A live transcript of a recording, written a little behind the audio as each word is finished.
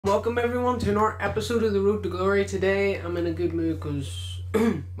Welcome everyone to another episode of The Road to Glory. Today I'm in a good mood because,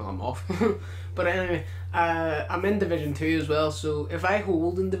 well, I'm off. But anyway, I'm in Division 2 as well, so if I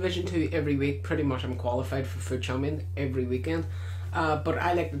hold in Division 2 every week, pretty much I'm qualified for FUT Champion every weekend. But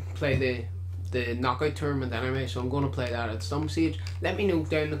I like to play the knockout tournament anyway, so I'm going to play that at some stage. Let me know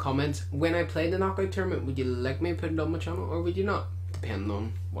down in the comments, when I play the knockout tournament, would you like me to put it on my channel or would you not? Depending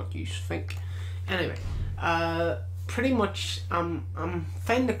on what you think. Anyway, pretty much I'm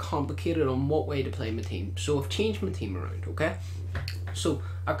finding it complicated on what way to play my team, so I've changed my team around. Okay, so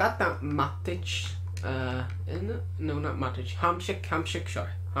I've got that Matic, no, not Matic, Hamšík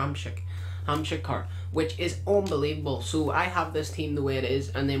card, which is unbelievable. So I have this team the way it is,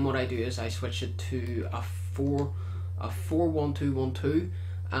 and then what I do is I switch it to a 4-1-2-1-2,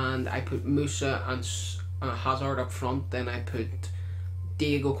 and I put Musa and Hazard up front. Then I put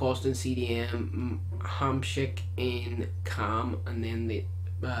Diego Costa in CDM, Hamšík in Cam, and then the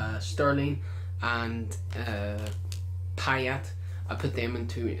Sterling and Payet, I put them in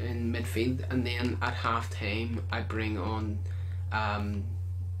midfield. And then at half time I bring on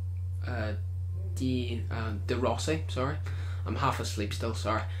De Rossi. Sorry, I'm half asleep still,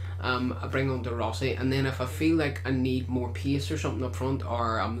 sorry. I bring on De Rossi, and then if I feel like I need more pace or something up front,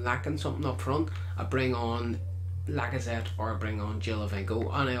 or I'm lacking something up front, I bring on Lacazette or I bring on Gyllenhaal,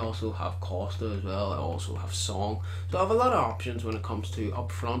 and I also have Costa as well. I also have Song, so I have a lot of options when it comes to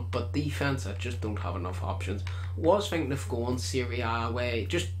up front, but defense I just don't have enough options. Was thinking of going Serie A way,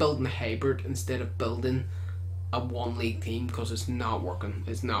 just building a hybrid instead of building a one league team, because it's not working.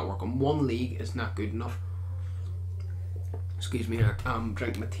 One league is not good enough. Excuse me, I'm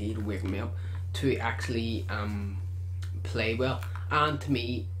drinking my tea to wake me up, to actually play well. And to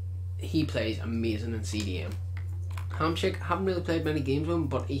me, he plays amazing in CDM. Hamšík, haven't really played many games with him,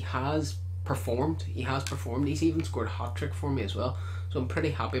 but he has performed. He's even scored a hat trick for me as well, so I'm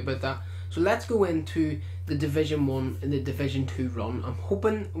pretty happy about that. So let's go into the Division 1 and the Division 2 run.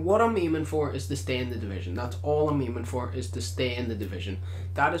 What I'm aiming for is to stay in the division. That's all I'm aiming for, is to stay in the division.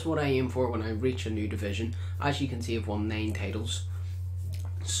 That is what I aim for when I reach a new division. As you can see, I've won 9 titles.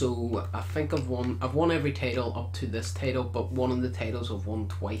 So I think I've won every title up to this title, but one of the titles I've won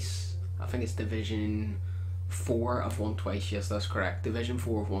twice. I think it's Division 4 I've won twice. Yes, that's correct. Division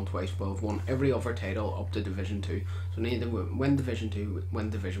 4 I've won twice, but I've won every other title up to Division 2. So neither win Division 2, win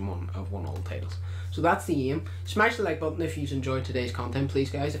Division 1, I've won all the titles. So that's the aim. Smash the like button if you've enjoyed today's content,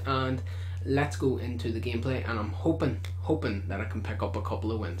 please guys, and let's go into the gameplay, and I'm hoping that I can pick up a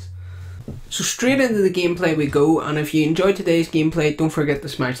couple of wins. So straight into the gameplay we go, and if you enjoyed today's gameplay, don't forget to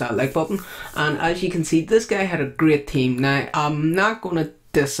smash that like button. And as you can see, this guy had a great team. Now I'm not going to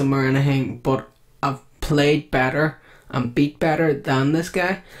diss him or anything, but I've played better and beat better than this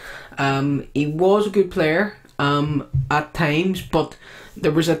guy. He was a good player at times, but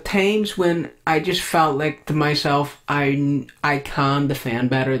there was at times when I just felt like to myself, I can defend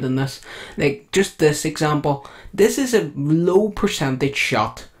better than this. Like just this example, this is a low percentage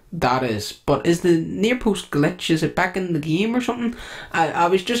shot, that is, but is the near post glitch, is it back in the game or something? I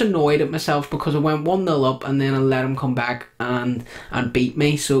was just annoyed at myself because I went 1-0 up and then I let him come back and beat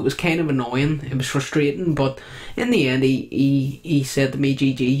me, so it was kind of annoying. It was frustrating, but in the end he said to me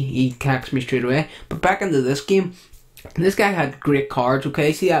GG, he cacked me straight away. But back into this game, this guy had great cards.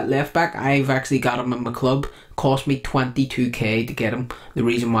 Okay, see that left back, I've actually got him in my club. Cost me 22k to get him, the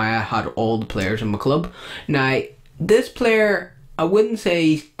reason why I had all the players in my club. Now this player, I wouldn't say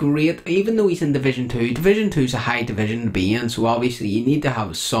he's great, even though he's in Division 2. Division 2 is a high division to be in, so obviously you need to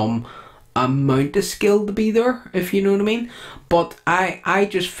have some amount of skill to be there, if you know what I mean. But I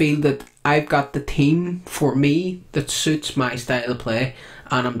just feel that I've got the team for me that suits my style of play,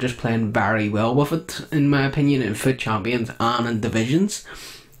 and I'm just playing very well with it, in my opinion, in FUT Champions and in divisions.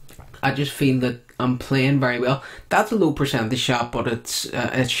 I just feel that I'm playing very well. That's a low percentage shot, but it's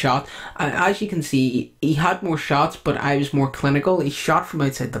shot. As you can see, he had more shots, but I was more clinical. He shot from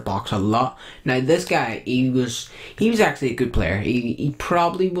outside the box a lot. Now this guy, he was actually a good player. He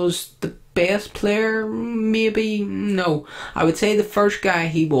probably was the best player, maybe. No, I would say the first guy,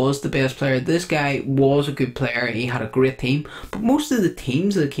 he was the best player. This guy was a good player. He had a great team, but most of the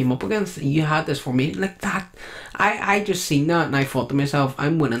teams that came up against, you had this formation like that. I just seen that and I thought to myself,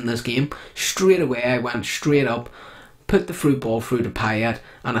 I'm winning this game. Straight away I went straight up, put the through ball through to Payet,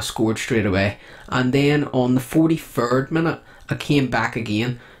 and I scored straight away. And then on the 43rd minute I came back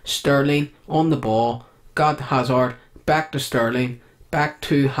again. Sterling on the ball, got Hazard, back to Sterling, back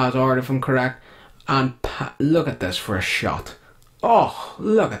to Hazard if I'm correct, and look at this for a shot. Oh,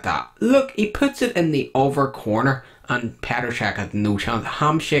 look at that. Look, he puts it in the other corner, and Petr Cech had no chance.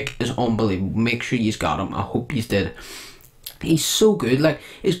 Hamšík is unbelievable. Make sure you've got him. I hope you did. He's so good. Like,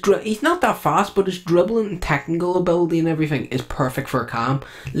 he's not that fast, but his dribbling and technical ability and everything is perfect for Cam.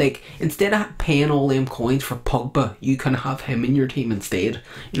 Like, instead of paying all them coins for Pogba, you can have him in your team instead.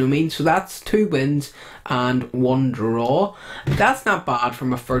 You know what I mean? So that's 2 wins and 1 draw. That's not bad for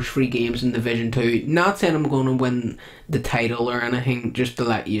my first 3 games in Division 2. Not saying I'm going to win the title or anything, just to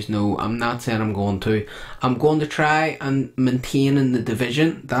let you know. I'm not saying I'm going to. I'm going to try and maintain in the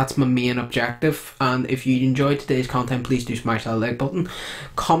division. That's my main objective. And if you enjoyed today's content, please do smash that like button.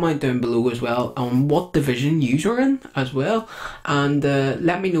 Comment down below as well on what division you are in as well, and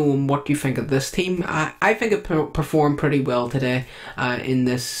let me know what you think of this team. I think it performed pretty well today in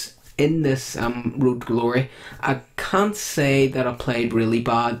this Road to Glory. I can't say that I played really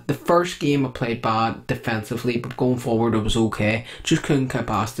bad. The first game I played bad defensively, but going forward I was okay. Just couldn't get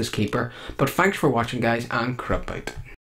past this keeper. But thanks for watching, guys, and crap out.